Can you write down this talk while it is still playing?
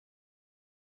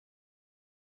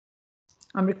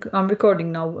I'm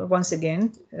recording now once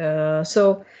again.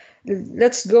 So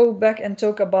let's go back and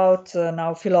talk about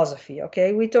now philosophy.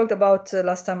 Okay, we talked about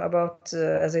last time about,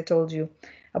 as I told you,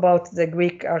 about the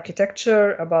Greek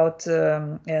architecture, about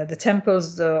the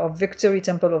temples of victory,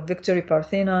 Temple of Victory,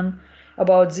 Parthenon,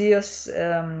 about Zeus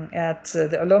at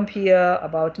the Olympia,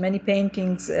 about many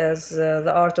paintings as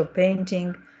the art of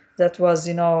painting that was,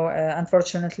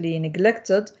 unfortunately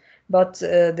neglected. But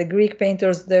the Greek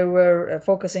painters, they were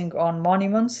focusing on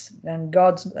monuments and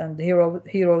gods and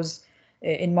heroes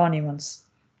in monuments.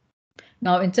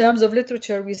 Now, in terms of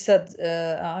literature, we said,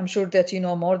 I'm sure that you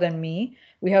know more than me.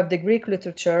 We have the Greek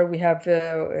literature. We have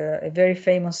a very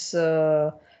famous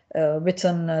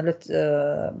written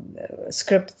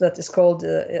script that is called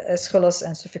Aeschylus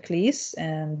and Sophocles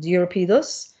and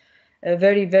Euripides,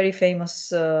 very, very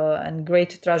famous and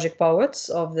great tragic poets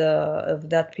of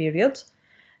that period.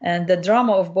 And the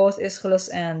drama of both Aeschylus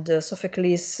and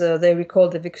Sophocles, they recall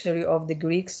the victory of the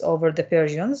Greeks over the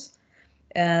Persians,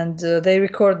 and they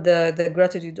record the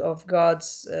gratitude of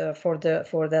gods for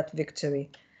that victory.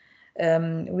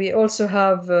 We also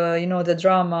have, the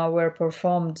drama were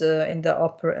performed in the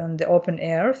open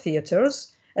air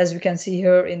theaters, as we can see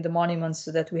here in the monuments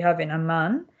that we have in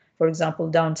Amman, for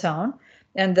example, downtown,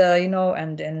 and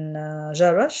and in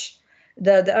Jarrar.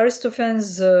 The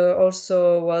Aristophanes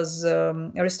also was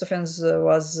Aristophanes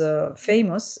was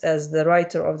famous as the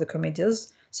writer of the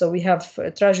comedies. So we have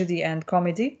tragedy and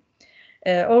comedy.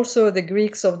 Also, the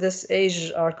Greeks of this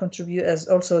age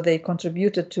they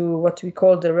contributed to what we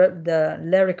call the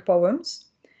lyric poems,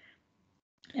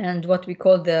 and what we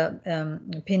call the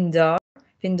Pindar.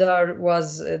 Pindar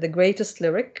was the greatest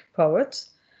lyric poet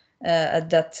at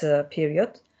that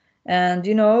period. And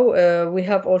we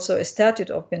have also a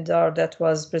statue of Pindar that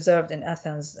was preserved in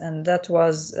Athens, and that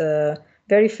was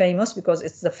very famous because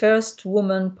it's the first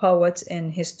woman poet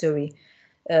in history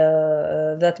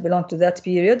that belonged to that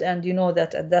period. And you know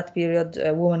that at that period,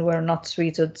 women were not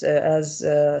treated as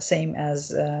same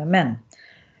as men.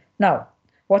 Now,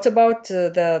 what about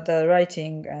the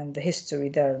writing and the history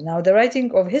there? Now, the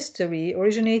writing of history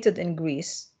originated in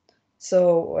Greece.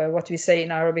 So what we say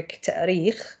in Arabic,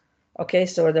 تاريخ. Okay,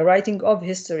 so the writing of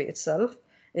history itself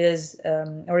is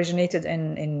originated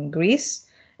in Greece.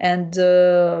 And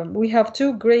we have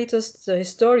two greatest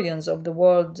historians of the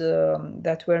world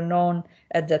that were known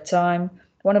at that time.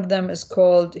 One of them is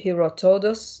called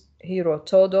Herodotus.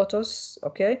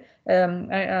 Okay.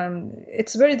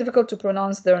 It's very difficult to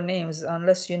pronounce their names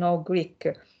unless you know Greek.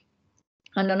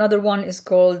 And another one is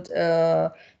called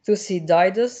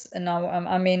Thucydides. And now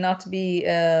I may not be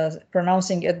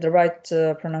pronouncing it the right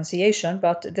pronunciation,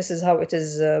 but this is how it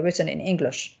is written in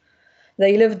English.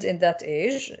 They lived in that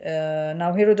age.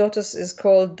 Now Herodotus is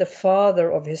called the father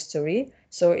of history.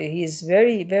 So he's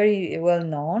very, very well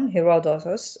known,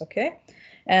 Herodotus, okay?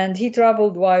 And he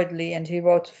traveled widely, and he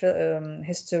wrote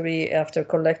history after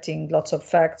collecting lots of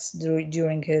facts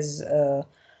during his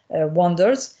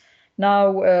wanders.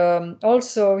 Now,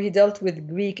 also he dealt with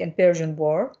Greek and Persian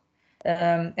war.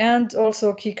 And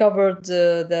also he covered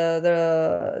the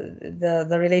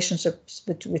relationships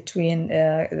between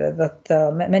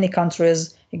many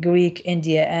countries, Greek,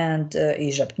 India, and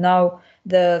Egypt. Now,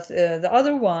 the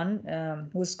other one,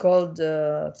 who's called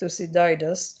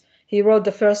Thucydides, he wrote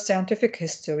the first scientific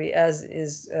history as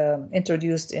is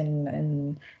introduced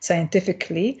in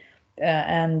scientifically,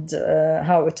 and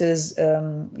how it is,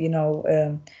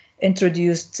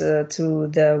 introduced to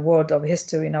the world of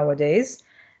history nowadays.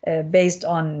 Based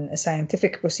on a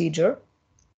scientific procedure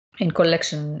in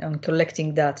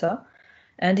collecting data.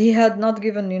 And he had not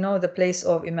given, the place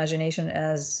of imagination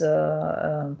as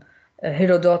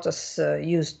Herodotus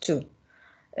used to.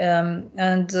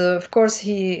 And of course,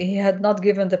 he had not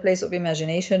given the place of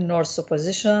imagination, nor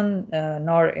supposition,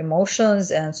 nor emotions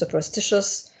and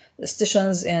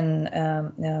superstitions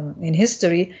in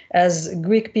history as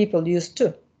Greek people used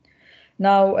to.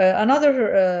 Now,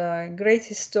 another great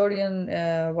historian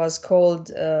was called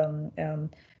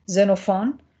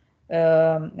Xenophon.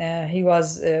 He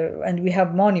was, and we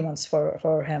have monuments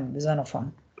for him,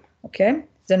 Xenophon. Okay,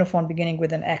 Xenophon beginning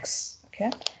with an X. Okay.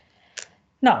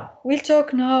 Now we'll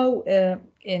talk now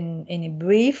in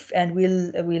brief, and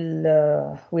we'll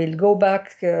go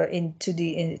back into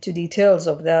details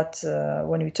of that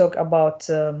when we talk about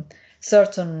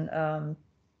certain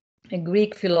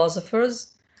Greek philosophers,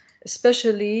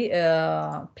 especially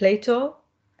Plato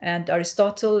and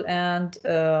Aristotle and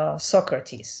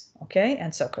Socrates. Okay,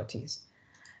 and Socrates.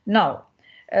 Now,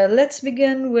 let's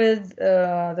begin with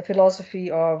the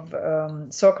philosophy of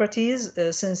Socrates,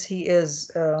 since he is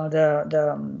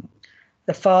the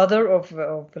the father of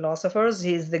philosophers.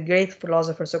 He is the great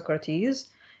philosopher Socrates.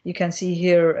 You can see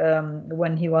here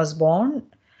when he was born,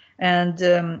 and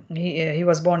he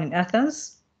was born in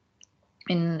Athens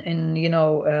in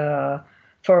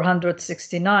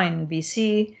 469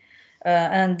 BC,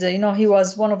 and he was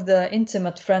one of the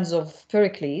intimate friends of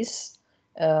Pericles.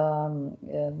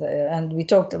 And we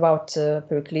talked about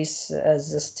Pericles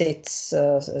as a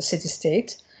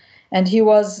city-state, and he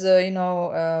was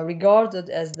regarded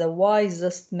as the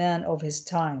wisest man of his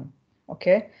time.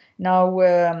 Okay, now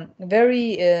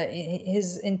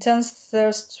his intense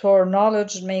thirst for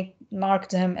knowledge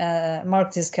marked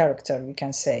his character, we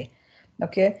can say.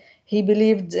 Okay, he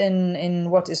believed in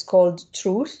what is called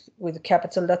truth, with a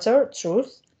capital letter,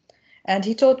 truth. And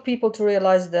he taught people to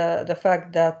realize the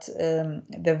fact that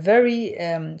the very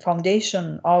foundation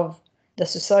of the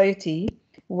society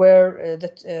were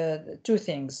two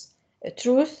things,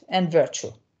 truth and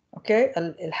virtue. Okay,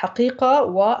 الحقيقة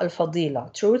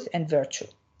والفضيلة, truth and virtue.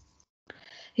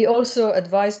 He also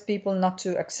advised people not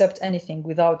to accept anything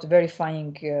without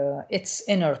verifying its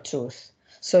inner truth.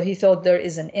 So he thought there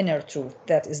is an inner truth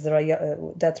that is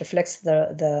that reflects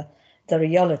the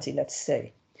reality, let's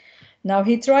say. Now,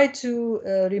 he tried to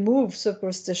remove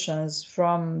superstitions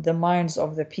from the minds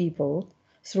of the people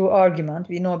through argument,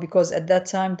 because at that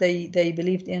time they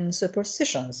believed in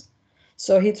superstitions.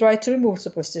 So he tried to remove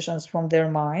superstitions from their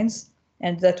minds,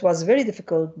 and that was very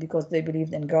difficult because they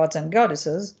believed in gods and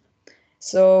goddesses,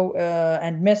 so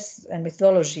and myths and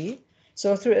mythology.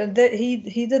 So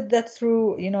he did that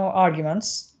through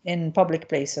arguments in public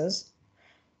places.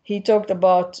 He talked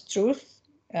about truth.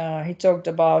 He talked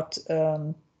about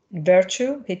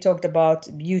virtue. He talked about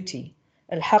beauty,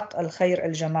 al-haq, al-khair,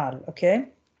 al-jamal. Okay,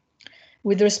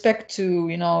 with respect to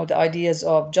the ideas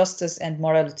of justice and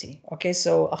morality. Okay,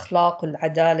 so akhlaq,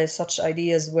 al-adala, such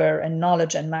ideas and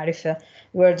knowledge and ma'rifah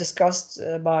were discussed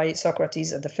by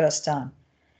Socrates at the first time.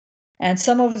 And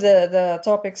some of the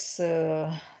topics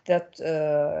that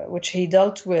which he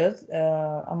dealt with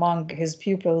among his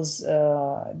pupils,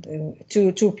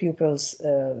 two pupils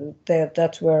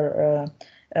that were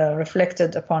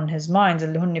reflected upon his mind,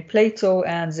 اللي هن Plato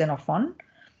and Xenophon,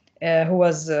 who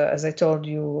was, as I told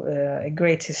you, a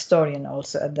great historian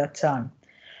also at that time.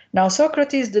 Now,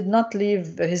 Socrates did not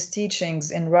leave his teachings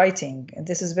in writing, and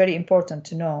this is very important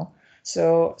to know.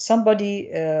 So somebody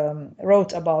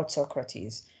wrote about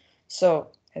Socrates. So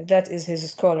that is his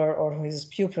scholar or his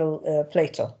pupil,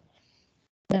 Plato.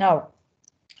 Now,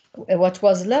 what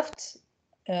was left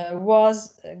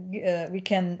was we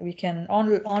can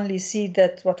only see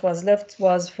that what was left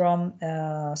was from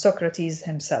Socrates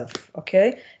himself.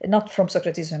 Okay, not from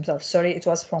Socrates himself. Sorry, it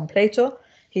was from Plato.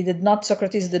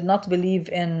 Socrates did not believe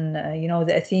in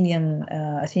the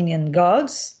Athenian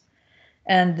gods,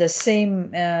 and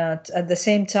at the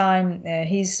same time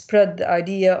he spread the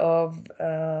idea of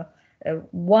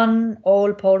one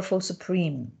all-powerful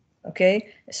supreme, a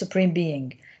supreme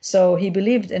being. So he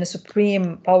believed in a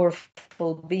supreme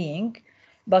powerful being,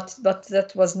 but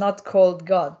that was not called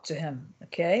God to him,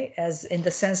 as in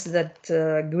the sense that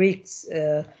Greeks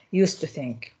used to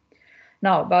think.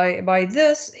 Now, by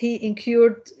this, he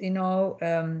incurred,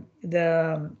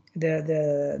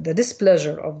 the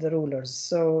displeasure of the rulers.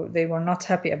 So they were not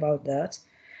happy about that.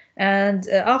 And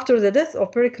after the death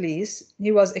of Pericles,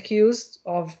 he was accused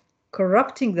of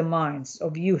corrupting the minds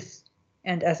of youth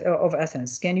and of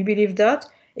Athens. Can you believe that?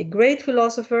 A great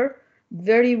philosopher,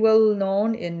 very well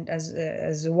known as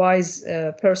a wise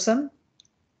person,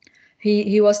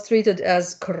 he was treated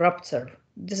as corrupter.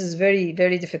 This is very,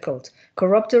 very difficult.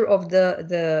 Corrupter of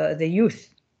the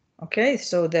youth. Okay,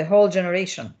 so the whole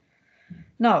generation.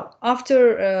 Now,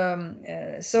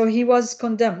 after so he was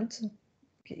condemned.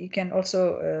 You can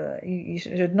also you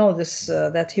should know this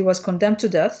that he was condemned to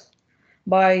death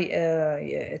by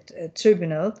a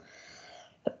tribunal.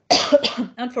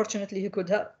 Unfortunately, he could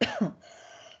have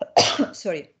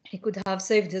he could have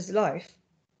saved his life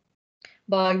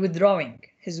by withdrawing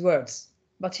his words,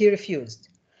 but he refused.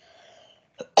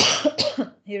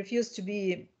 He refused to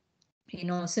be,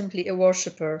 simply a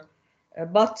worshipper,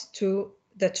 but to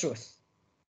the truth.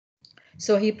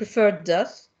 So he preferred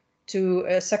death to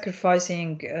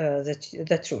sacrificing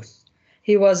the truth.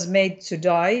 He was made to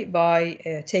die by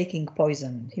taking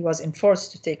poison. He was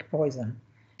enforced to take poison.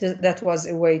 That was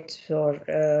a way for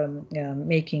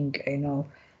making,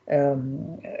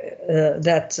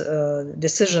 that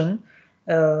decision,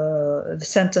 the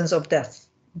sentence of death.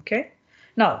 Okay.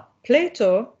 Now,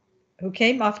 Plato, who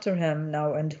came after him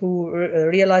now and who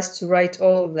realized to write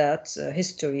all that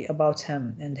history about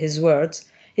him and his words,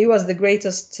 he was the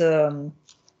greatest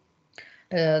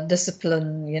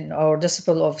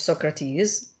disciple of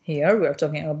Socrates. here. We are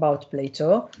talking about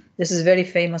Plato. This is very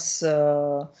famous,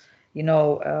 one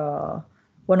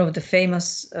of the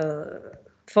famous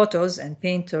photos and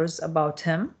painters about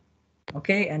him,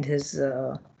 okay, and his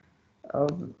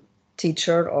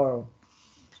teacher or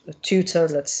tutor,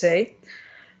 let's say.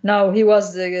 Now he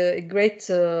was the great,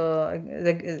 the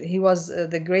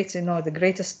great, the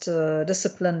greatest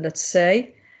discipline, let's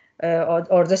say,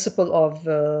 or disciple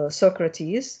of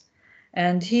Socrates,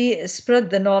 and he spread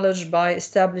the knowledge by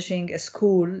establishing a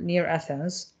school near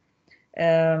Athens.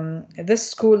 This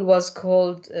school was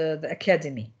called the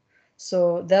Academy.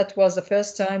 So that was the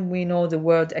first time we know the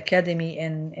word academy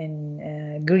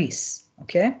in Greece.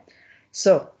 Okay,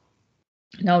 so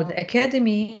now the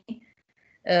Academy,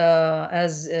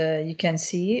 as you can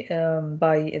see,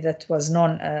 by that was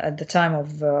known at the time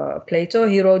of Plato.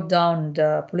 He wrote down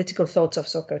the political thoughts of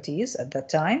Socrates at that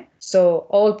time. So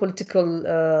all political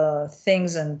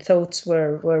things and thoughts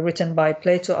were written by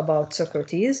Plato about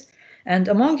Socrates. And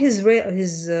among his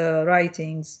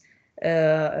writings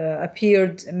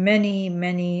appeared many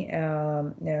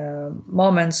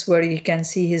moments where you can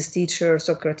see his teacher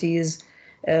Socrates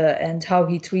and how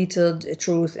he treated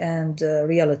truth and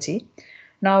reality.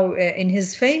 Now, in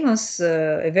his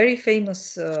very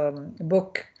famous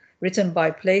book written by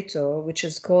Plato, which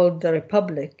is called The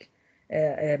Republic,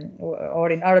 or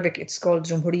in Arabic it's called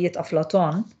Jumhuriyet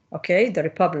Aflaton, okay, The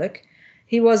Republic,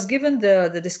 he was given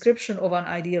the description of an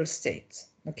ideal state,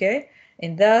 okay?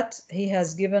 In that, he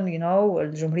has given,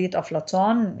 Jumhuriyet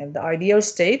Aflaton, the ideal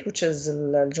state, which is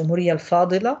Al-Jumhuriyya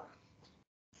Al-Fadila,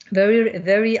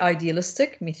 very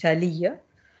idealistic, مثالية.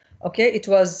 Okay, it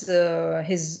was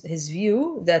his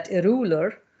view that a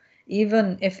ruler,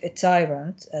 even if a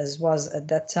tyrant, as was at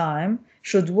that time,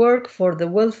 should work for the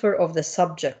welfare of the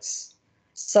subjects.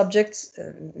 Subjects,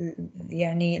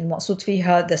 يعني المقصود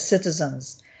فيها the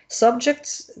citizens.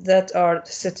 Subjects that are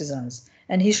citizens.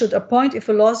 And he should appoint a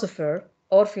philosopher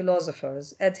or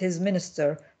philosophers as his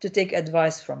minister to take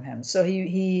advice from him. So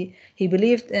he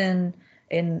believed in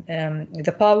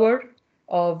the power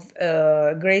of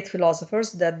great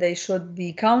philosophers, that they should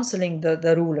be counseling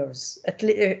the rulers.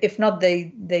 If not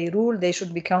they rule, they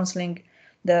should be counseling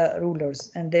the rulers,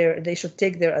 and they should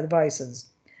take their advices.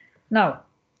 Now,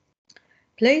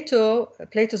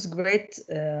 Plato's great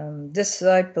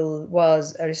disciple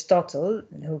was Aristotle,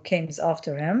 who came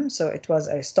after him. So it was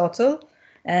Aristotle,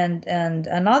 and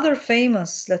another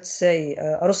famous, let's say,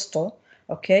 Aristotle,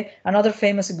 okay, another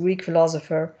famous Greek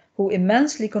philosopher who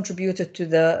immensely contributed to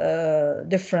the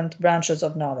different branches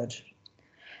of knowledge.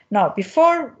 Now,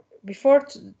 before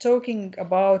talking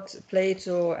about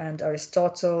Plato and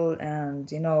Aristotle and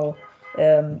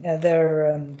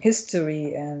their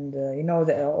history and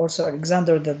also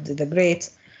Alexander the Great,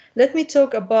 let me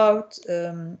talk about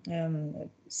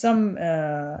some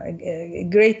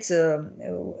great,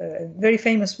 very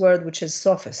famous word, which is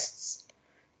sophists,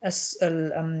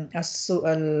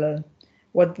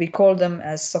 what we call them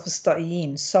as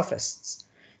sophistaein, sophists.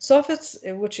 Sophists,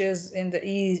 which is in the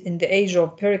age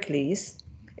of Pericles,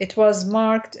 it was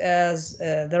marked as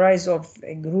the rise of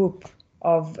a group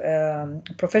of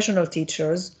professional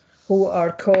teachers who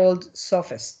are called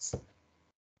sophists.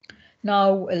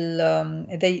 Now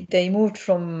they moved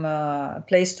from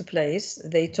place to place.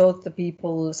 They taught the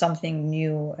people something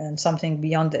new and something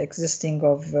beyond the existing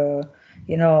of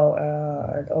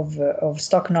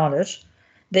stock knowledge.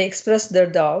 They expressed their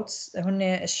doubts. هن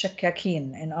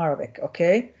الشكاكين in Arabic,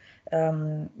 okay?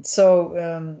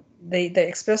 They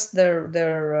expressed their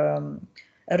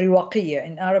الرواقية.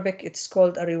 In Arabic, it's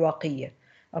called الرواقية.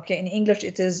 Okay, in English,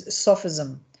 it is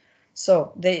sophism.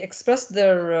 So they expressed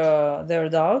their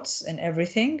doubts in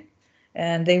everything,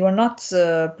 and they were not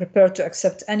prepared to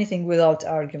accept anything without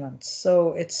argument.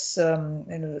 So it's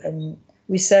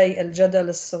we say الجدل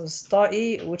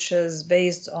السوسطائي, which is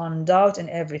based on doubt in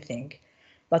everything.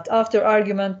 But after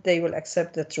argument, they will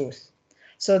accept the truth.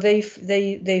 So they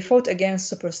fought against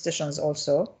superstitions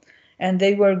also, and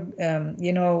they were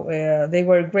they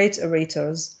were great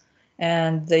orators,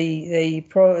 and they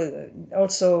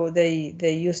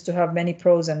used to have many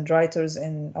prose and writers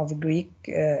of Greek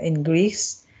in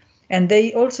Greece, and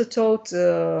they also taught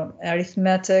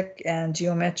arithmetic and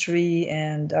geometry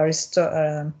and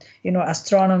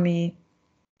astronomy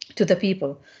to the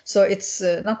people. So it's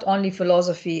not only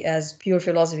philosophy as pure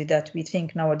philosophy that we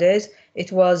think nowadays.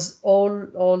 It was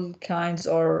all kinds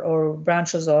or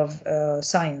branches of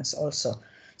science also.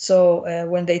 So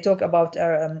when they talk about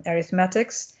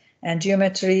arithmetics and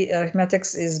geometry,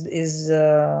 arithmetics is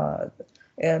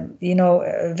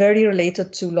very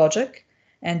related to logic,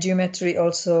 and geometry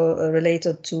also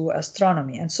related to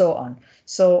astronomy, and so on.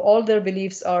 So all their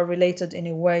beliefs are related in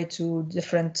a way to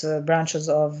different branches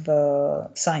of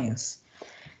science.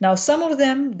 Now, some of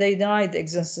them, they denied the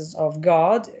existence of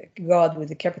God, God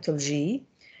with a capital G,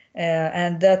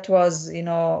 and that was,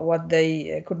 what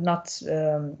they could not,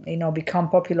 become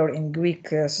popular in Greek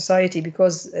society,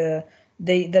 because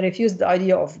they refused the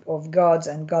idea of gods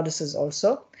and goddesses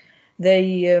also.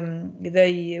 They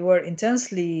were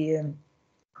intensely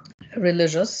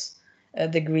religious,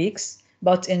 the Greeks,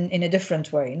 but in a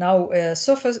different way. Now,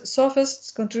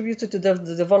 sophists contributed to the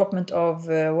development of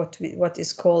what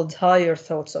is called higher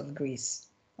thoughts of Greece.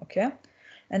 Okay,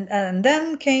 and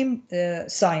then came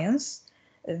science.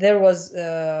 There was,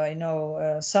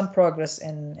 some progress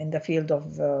in the field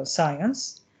of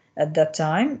science at that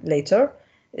time. Later,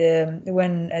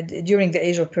 when during the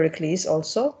age of Pericles,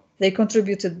 also they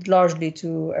contributed largely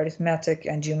to arithmetic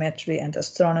and geometry and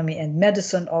astronomy and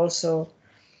medicine also.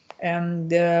 And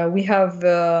we have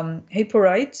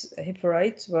Hippolyte.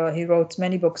 Well, he wrote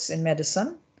many books in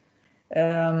medicine.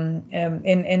 In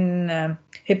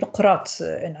Hippocrates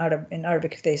in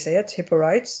Arabic, if they say it,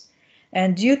 Hippolyte.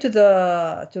 And due to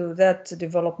that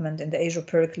development in the age of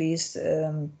Pericles,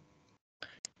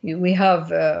 we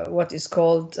have what is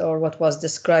called, or what was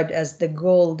described as, the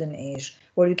golden age,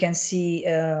 where you can see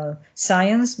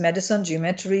science, medicine,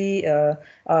 geometry,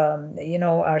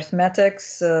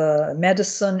 arithmetics,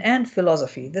 medicine, and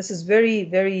philosophy. This is very,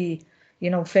 very,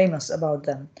 famous about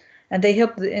them. And they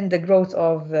helped in the growth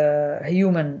of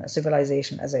human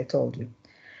civilization, as I told you.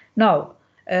 Now,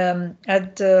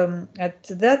 at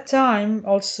that time,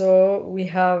 also, we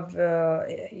have,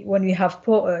 when we have,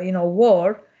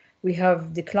 war, we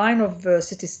have decline of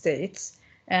city-states,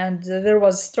 and there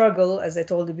was struggle, as I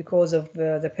told you, because of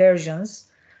the Persians.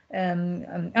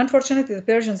 Unfortunately, the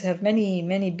Persians have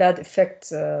many bad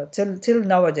effects till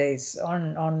nowadays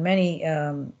on many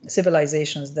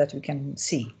civilizations that we can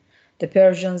see. The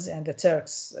Persians and the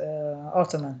Turks,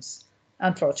 Ottomans,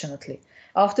 unfortunately.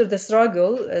 After the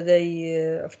struggle,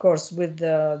 they, of course, with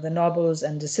the nobles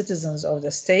and the citizens of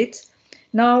the state,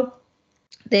 now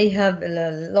they have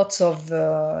lots of,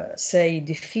 say,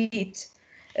 defeat,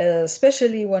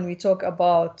 especially when we talk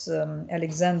about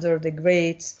Alexander the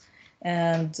Great,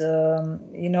 and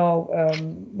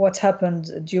what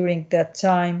happened during that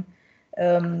time.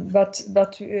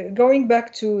 But going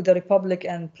back to the Republic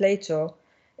and Plato,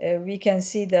 we can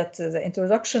see that the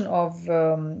introduction of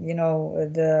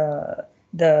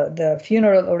the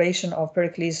funeral oration of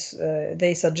Pericles,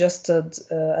 they suggested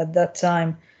at that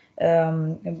time,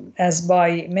 as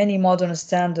by many modern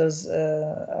standards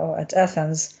at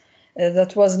Athens,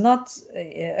 that was not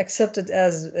accepted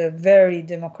as very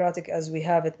democratic as we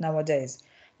have it nowadays.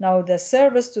 Now, the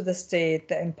service to the state,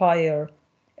 the empire,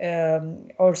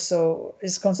 also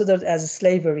is considered as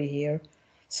slavery here.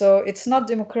 So it's not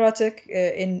democratic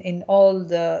in all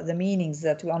the meanings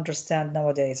that we understand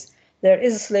nowadays. There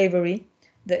is slavery.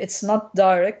 It's not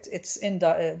direct. It's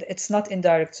not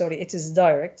indirect. Sorry, it is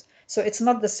direct. So it's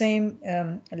not the same,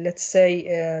 let's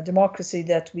say, democracy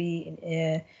that we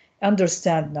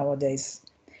understand nowadays.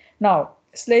 Now,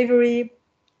 slavery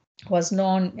was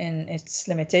known in its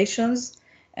limitations,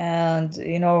 and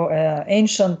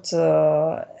ancient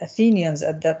Athenians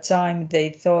at that time, they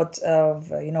thought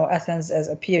of Athens as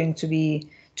appearing to be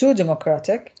too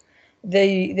democratic.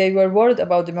 They were worried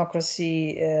about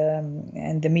democracy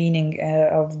and the meaning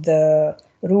of the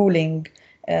ruling,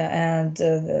 and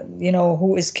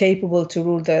who is capable to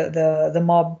rule the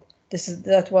mob.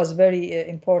 That was very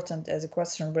important as a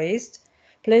question raised.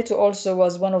 Plato also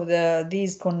was one of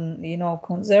these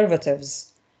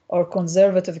conservatives or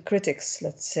conservative critics,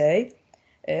 let's say,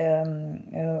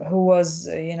 who was,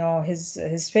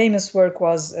 his famous work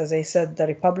was, as I said, The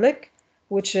Republic,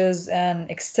 which is an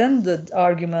extended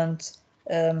argument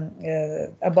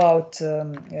about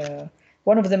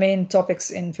one of the main topics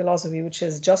in philosophy, which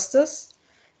is justice.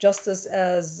 Justice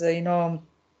as,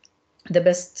 the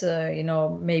best,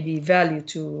 maybe value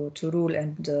to rule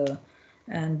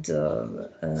and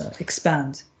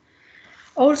expand.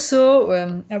 Also,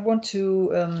 I want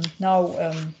to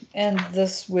now end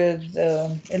this with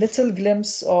a little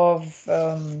glimpse of,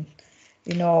 some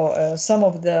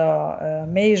of the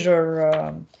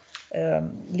major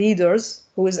leaders,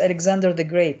 who is Alexander the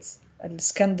Great,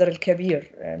 Al-Iskandar al-Kabir.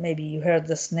 Maybe you heard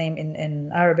this name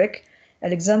in Arabic.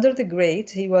 Alexander the Great,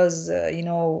 he was,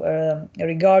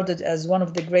 regarded as one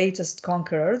of the greatest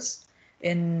conquerors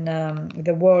in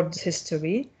the world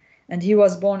history. And he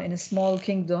was born in a small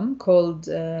kingdom called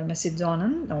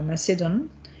Macedon, Macedon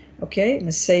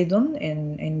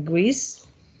in Greece.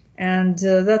 And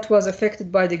that was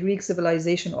affected by the Greek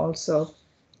civilization also.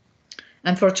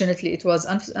 Unfortunately, it was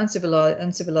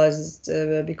uncivilized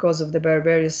because of the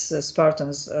barbarous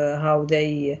Spartans, how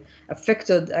they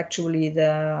affected actually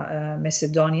the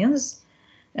Macedonians,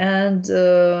 and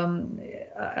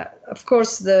of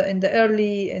course, in the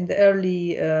early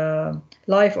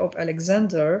life of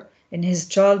Alexander, in his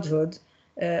childhood,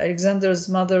 Alexander's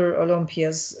mother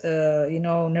Olympias,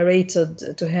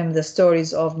 narrated to him the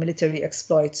stories of military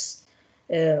exploits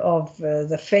of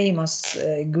the famous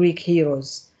Greek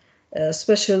heroes,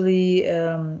 especially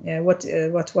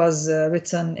what was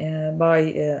written by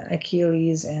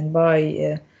Achilles and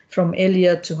by from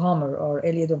Iliad to Homer, or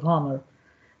Iliad of Homer.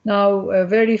 Now,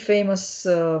 very famous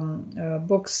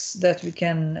books that we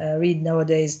can read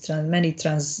nowadays, many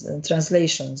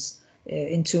translations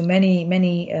into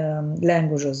many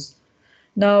languages.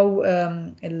 Now,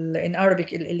 in Arabic,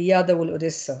 Iliada wal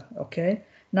Odessa. Okay.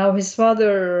 Now, his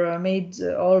father made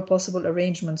all possible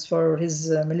arrangements for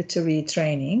his military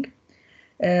training.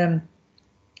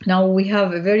 Now we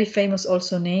have a very famous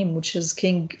also name, which is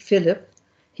King Philip.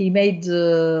 He made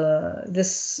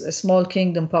this small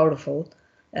kingdom powerful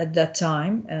at that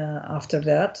time, after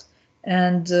that.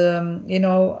 And,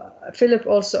 Philip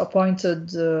also appointed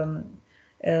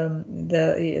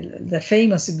the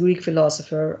famous Greek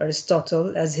philosopher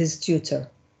Aristotle as his tutor.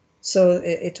 So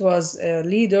it was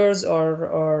leaders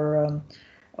or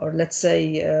let's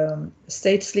say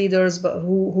states leaders, but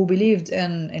who believed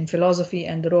in philosophy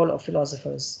and the role of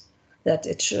philosophers, that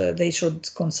they should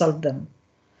consult them.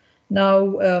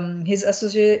 Now, his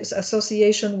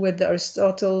association with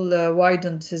Aristotle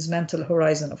widened his mental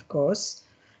horizon, of course,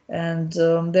 and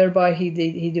thereby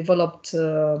he developed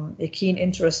a keen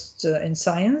interest in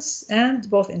science, and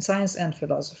both in science and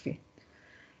philosophy.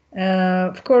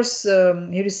 Of course,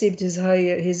 he received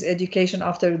his education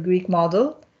after a Greek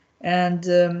model, and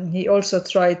he also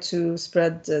tried to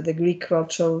spread the Greek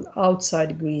culture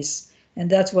outside Greece, and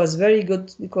that was very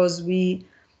good because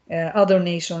other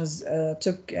nations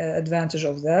took advantage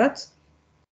of that,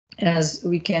 as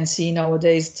we can see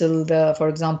nowadays. Till for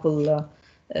example,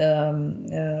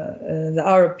 the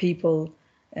Arab people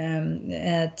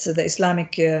at the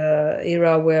Islamic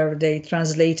era, where they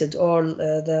translated all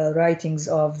the writings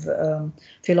of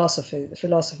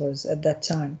philosophers at that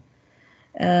time.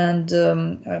 And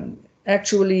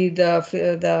actually,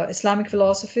 the Islamic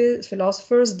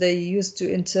philosophers, they used to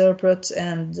interpret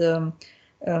and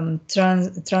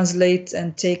translate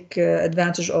and take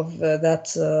advantage of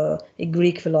that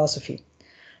Greek philosophy.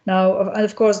 Now,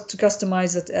 of course, to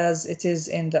customize it as it is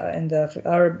in the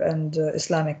Arab and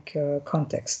Islamic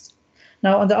context.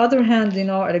 Now, on the other hand,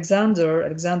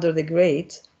 Alexander the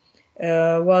Great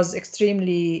was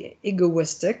extremely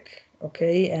egoistic,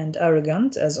 okay, and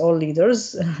arrogant, as all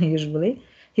leaders usually.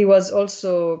 He was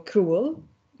also cruel,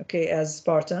 okay, as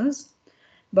Spartans.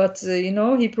 But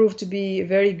he proved to be a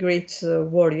very great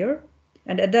warrior.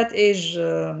 And at that age,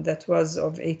 that was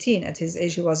of 18, at his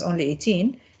age he was only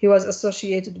 18, he was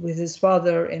associated with his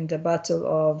father in the battle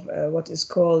of what is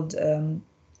called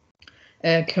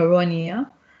Caronia.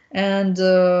 And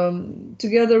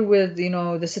together with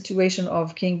the situation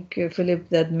of King Philip,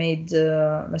 that made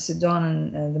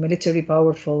Macedon the military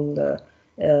powerful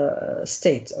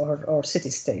state or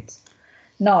city-state.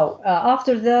 Now,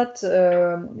 after that,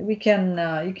 you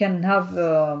can have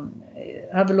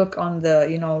a look on the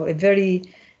a very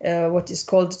what is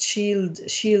called shield,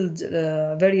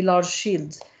 very large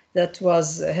shield that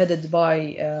was headed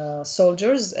by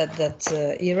soldiers at that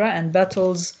era, and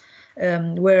battles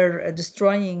were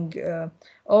destroying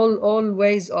all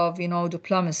ways of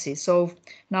diplomacy. So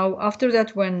now after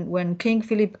that, when King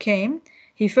Philip came,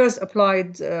 he first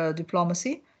applied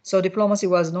diplomacy. So diplomacy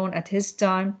was known at his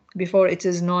time before it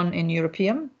is known in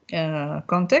European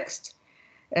context,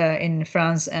 in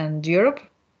France and Europe.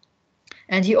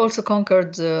 And he also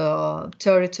conquered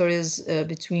territories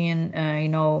between,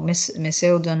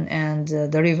 Macedon and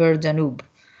the river Danube.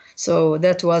 So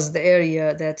that was the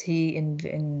area that he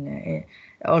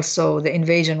also the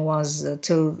invasion was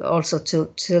till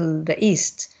the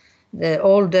east.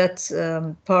 All that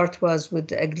part was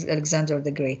with Alexander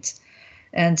the Great.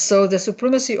 And so the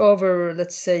supremacy over,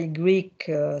 let's say, Greek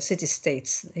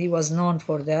city-states, he was known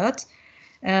for that.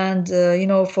 And,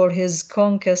 for his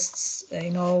conquests,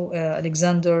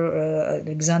 Alexander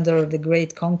the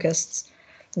Great conquests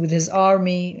with his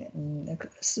army,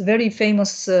 very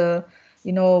famous,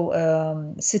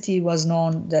 city was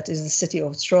known, that is the city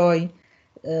of Troy,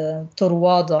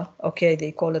 Torwada, okay,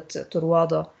 they call it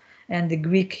Torwada, and the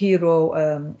Greek hero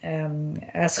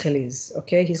Aeschylus,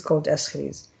 okay, he's called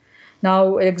Aeschylus.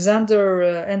 Now, Alexander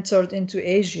entered into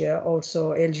Asia,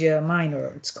 also Asia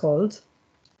Minor, it's called.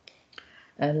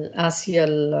 الآسيا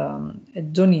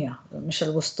الدنيا مش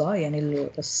الوسطى يعني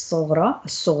الصغرى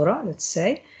let's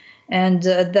say. And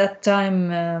at that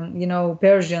time, you know,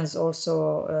 Persians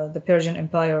also, the Persian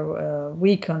Empire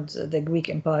weakened the Greek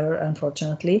Empire,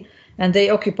 unfortunately, and they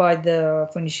occupied the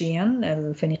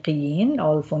Phoenician, Phoenician,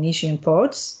 all Phoenician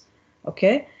ports,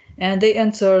 okay, and they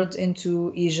entered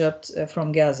into Egypt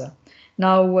from Gaza.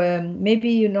 Now, maybe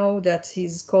you know that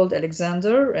he's called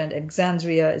Alexander, and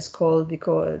Alexandria is called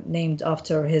because named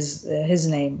after his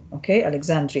name. Okay,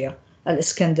 Alexandria,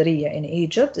 Al-Iskandariya in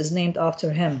Egypt is named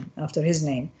after him, after his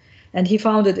name, and he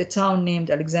founded a town named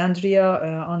Alexandria,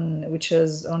 which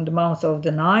is on the mouth of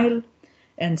the Nile,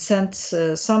 and sent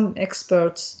some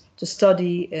experts to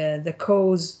study the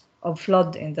cause of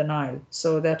flood in the Nile.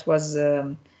 So that was.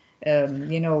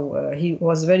 You know, he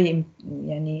was very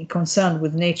concerned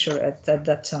with nature at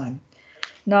that time.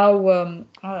 Now,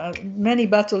 many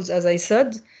battles, as I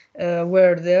said,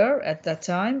 were there at that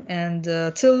time, and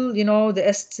till, you know, the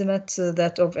estimate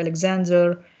that of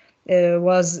Alexander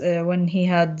was when he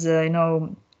had, you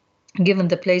know, given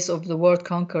the place of the world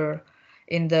conqueror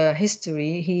in the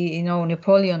history. He, you know,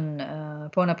 Napoleon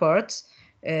Bonaparte,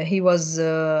 he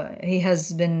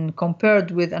has been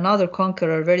compared with another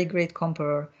conqueror, very great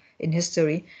conqueror in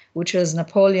history, which is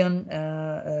Napoleon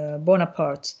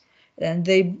Bonaparte, and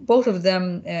they both of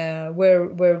them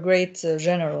were great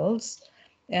generals,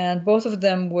 and both of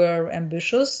them were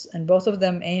ambitious, and both of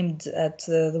them aimed at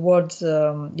the world,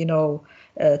 you know,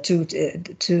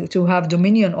 to have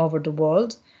dominion over the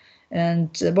world. And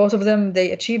both of them,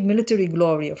 they achieved military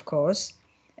glory, of course.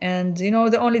 And you know,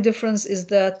 the only difference is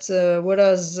that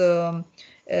whereas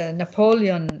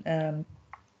Napoleon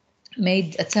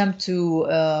made attempt to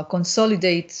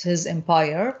consolidate his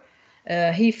empire,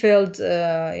 he failed.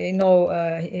 You know,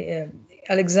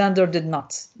 Alexander did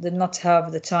not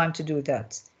have the time to do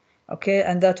that. Okay,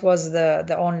 and that was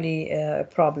the only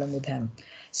problem with him.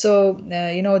 So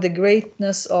you know, the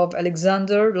greatness of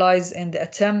Alexander lies in the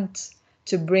attempt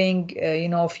to bring you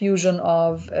know, fusion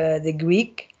of the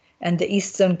Greek and the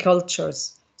Eastern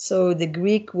cultures. So the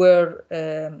Greek were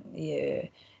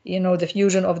you know, the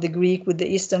fusion of the Greek with the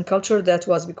Eastern culture, that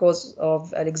was because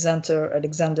of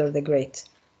Alexander the Great,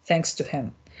 thanks to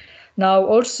him. Now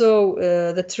also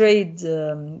the trade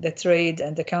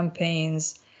and the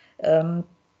campaigns,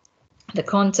 the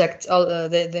contact,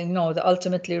 you know, the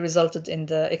ultimately resulted in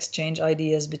the exchange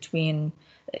ideas between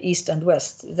East and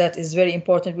West. That is very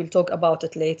important. We'll talk about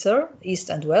it later, East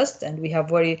and West. And we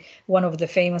have one of the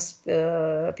famous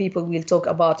people we'll talk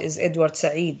about is Edward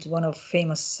Said, one of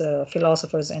famous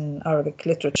philosophers in Arabic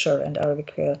literature and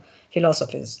Arabic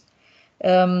philosophies.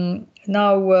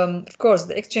 Now, of course,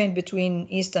 the exchange between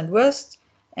East and West,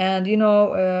 and you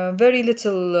know, very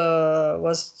little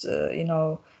was you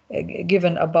know,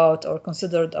 given about or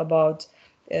considered about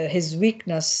his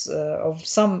weakness of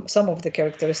some of the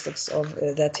characteristics of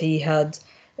that he had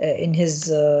in his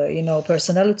you know,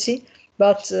 personality.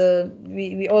 But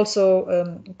we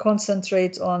also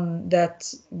concentrate on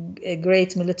that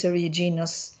great military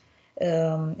genius,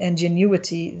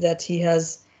 ingenuity that he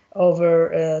has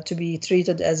over to be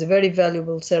treated as a very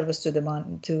valuable service to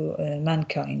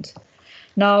mankind.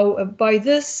 Now, by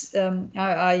this,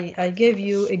 I gave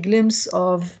you a glimpse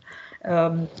of,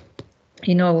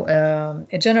 you know,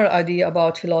 a general idea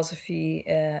about philosophy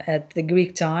at the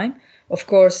Greek time. Of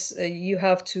course, you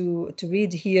have to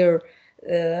read here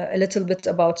a little bit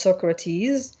about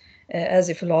Socrates as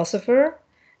a philosopher.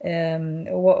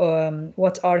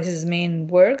 What are his main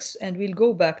works, and we'll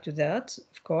go back to that,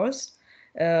 of course.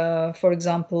 For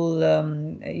example,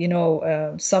 you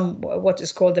know, some what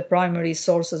is called the primary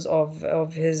sources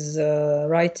of his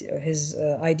his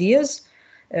ideas.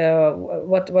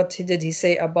 What did he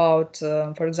say about,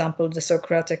 for example, the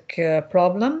Socratic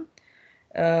problem?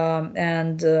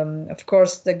 And of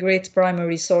course, the great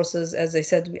primary sources, as I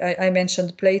said, I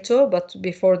mentioned Plato, but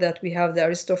before that we have the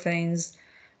Aristophanes.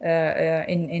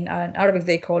 In Arabic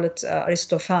they call it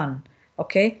Aristophan,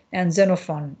 okay, and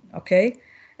Xenophon, okay.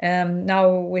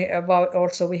 Now we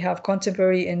have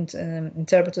contemporary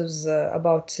interpreters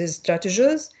about his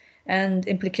strategies and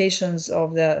implications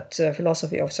of that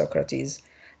philosophy of Socrates.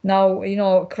 Now, you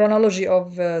know, chronology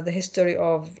of the history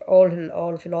of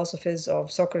all philosophies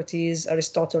of Socrates,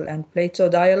 Aristotle, and Plato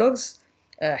dialogues.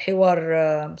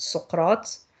 حوار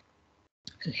سقراط,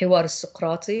 الحوار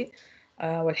السقراطي,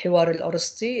 والحوار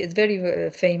الأرسطي. It's very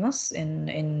famous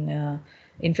in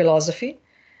philosophy.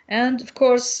 And of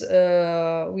course,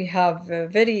 we have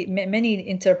many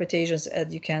interpretations,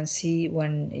 as you can see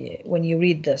when you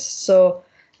read this. So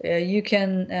you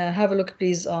can have a look,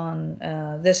 please, on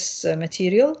this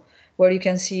material. where you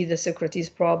can see the Socrates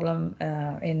problem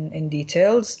in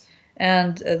details,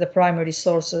 and the primary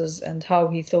sources and how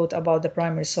he thought about the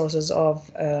primary sources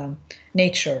of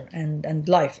nature and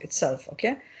life itself.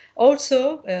 Okay.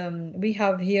 Also, we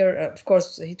have here, of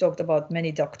course, he talked about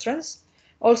many doctrines.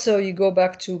 Also, you go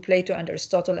back to Plato and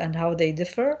Aristotle and how they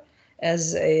differ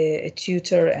as a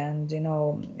tutor and,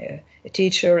 a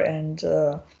teacher and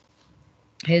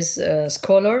his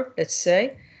scholar, let's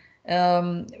say.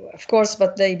 Of course,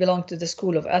 but they belong to the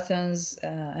school of Athens,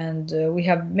 and we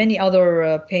have many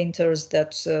other painters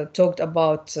that talked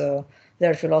about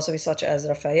their philosophy, such as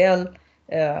Raphael,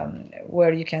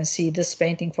 where you can see this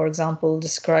painting, for example,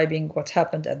 describing what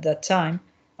happened at that time.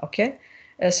 Okay,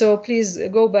 so please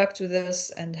go back to this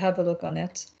and have a look on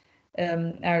it.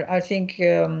 I think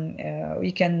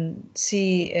we can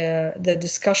see the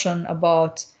discussion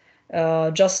about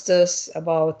justice,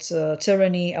 about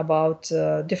tyranny, about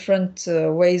different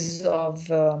ways of,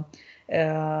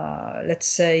 let's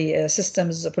say,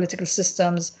 systems, political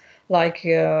systems, like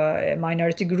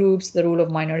minority groups, the rule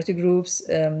of minority groups,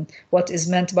 what is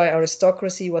meant by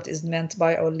aristocracy, what is meant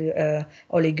by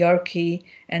oligarchy,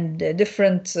 and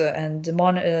different and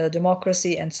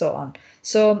democracy, and so on.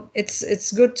 So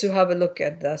it's good to have a look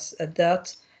at this, at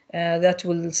that. That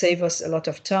will save us a lot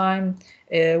of time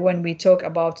when we talk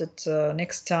about it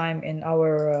next time in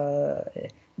our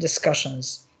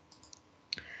discussions.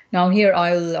 Now here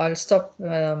I'll stop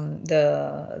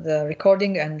the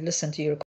recording and listen to your